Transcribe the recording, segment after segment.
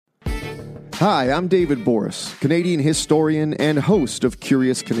Hi, I'm David Boris, Canadian historian and host of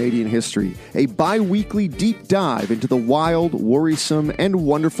Curious Canadian History, a bi-weekly deep dive into the wild, worrisome, and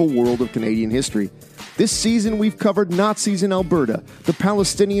wonderful world of Canadian history. This season, we've covered Nazis in Alberta, the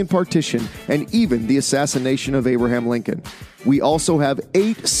Palestinian partition, and even the assassination of Abraham Lincoln. We also have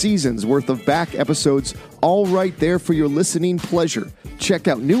 8 seasons worth of back episodes, all right there for your listening pleasure. Check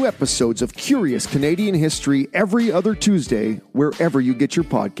out new episodes of Curious Canadian History every other Tuesday, wherever you get your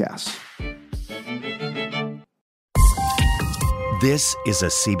podcasts. This is a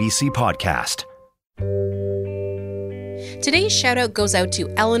CBC podcast. Today's shout-out goes out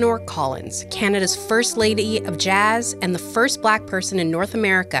to Eleanor Collins, Canada's First Lady of Jazz and the first Black person in North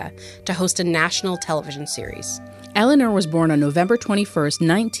America to host a national television series. Eleanor was born on November 21st,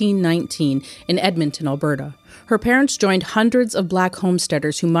 1919 in Edmonton, Alberta. Her parents joined hundreds of Black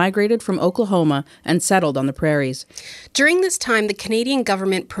homesteaders who migrated from Oklahoma and settled on the prairies. During this time, the Canadian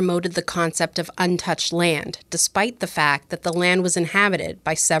government promoted the concept of untouched land, despite the fact that the land was inhabited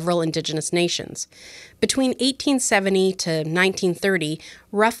by several Indigenous nations. Between 1870 to 1930,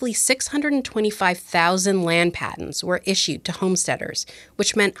 roughly 625,000 land patents were issued to homesteaders,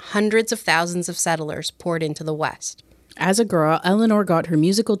 which meant hundreds of thousands of settlers poured into the West. As a girl, Eleanor got her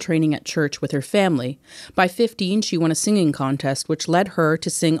musical training at church with her family. By 15, she won a singing contest, which led her to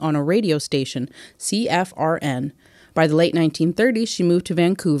sing on a radio station, CFRN. By the late 1930s, she moved to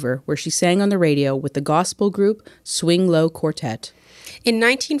Vancouver, where she sang on the radio with the gospel group Swing Low Quartet. In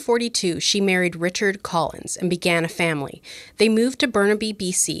 1942, she married Richard Collins and began a family. They moved to Burnaby,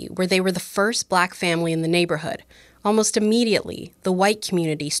 BC, where they were the first Black family in the neighborhood. Almost immediately, the white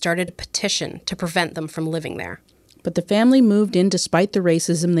community started a petition to prevent them from living there. But the family moved in despite the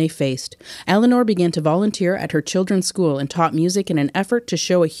racism they faced. Eleanor began to volunteer at her children's school and taught music in an effort to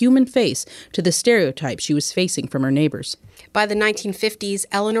show a human face to the stereotypes she was facing from her neighbors. By the 1950s,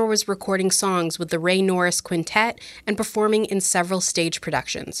 Eleanor was recording songs with the Ray Norris Quintet and performing in several stage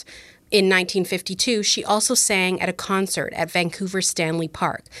productions. In 1952, she also sang at a concert at Vancouver's Stanley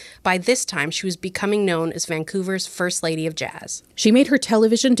Park. By this time, she was becoming known as Vancouver's First Lady of Jazz. She made her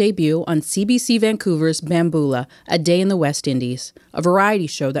television debut on CBC Vancouver's Bambula, A Day in the West Indies, a variety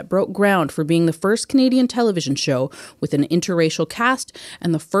show that broke ground for being the first Canadian television show with an interracial cast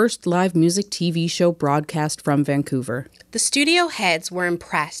and the first live music TV show broadcast from Vancouver. The studio heads were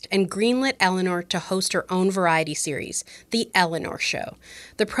impressed and greenlit Eleanor to host her own variety series, The Eleanor Show.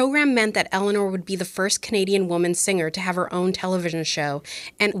 The program meant that Eleanor would be the first Canadian woman singer to have her own television show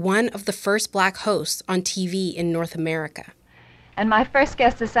and one of the first Black hosts on TV in North America. And my first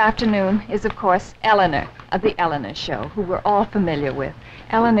guest this afternoon is, of course, Eleanor of The Eleanor Show, who we're all familiar with.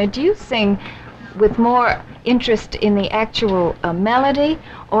 Eleanor, do you sing with more interest in the actual melody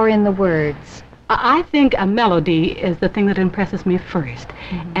or in the words? I think a melody is the thing that impresses me first.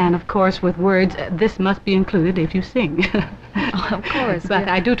 Mm-hmm. And of course, with words, this must be included if you sing. Of course. But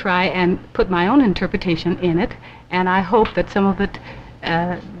yeah. I do try and put my own interpretation in it, and I hope that some of it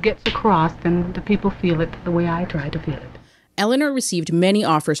gets across and the people feel it the way I try to feel it. Eleanor received many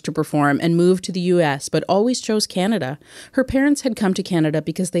offers to perform and moved to the U.S., but always chose Canada. Her parents had come to Canada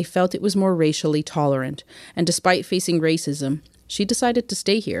because they felt it was more racially tolerant, and despite facing racism, she decided to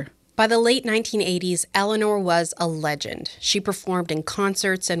stay here. By the late 1980s, Eleanor was a legend. She performed in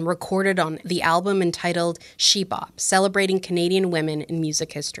concerts and recorded on the album entitled She Bop, celebrating Canadian women in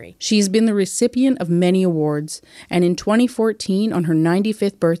music history. She's been the recipient of many awards, and in 2014, on her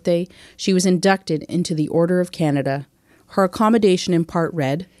 95th birthday, she was inducted into the Order of Canada. Her accommodation in part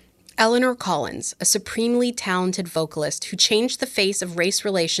read, Eleanor Collins, a supremely talented vocalist who changed the face of race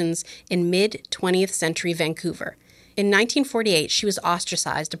relations in mid-20th century Vancouver. In 1948, she was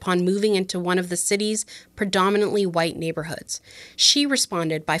ostracized upon moving into one of the city's predominantly white neighborhoods. She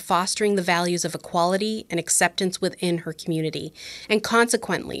responded by fostering the values of equality and acceptance within her community, and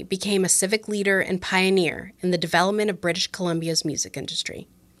consequently became a civic leader and pioneer in the development of British Columbia's music industry.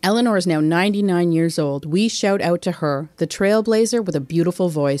 Eleanor is now 99 years old. We shout out to her, the trailblazer with a beautiful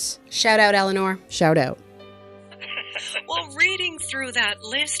voice. Shout out, Eleanor. Shout out. Well, reading through that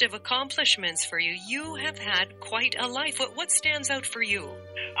list of accomplishments for you, you have had quite a life. What stands out for you?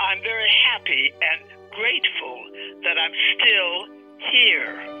 I'm very happy and grateful that I'm still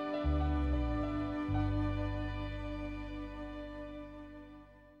here.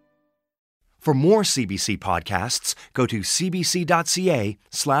 For more CBC podcasts, go to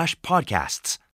cbc.ca/podcasts.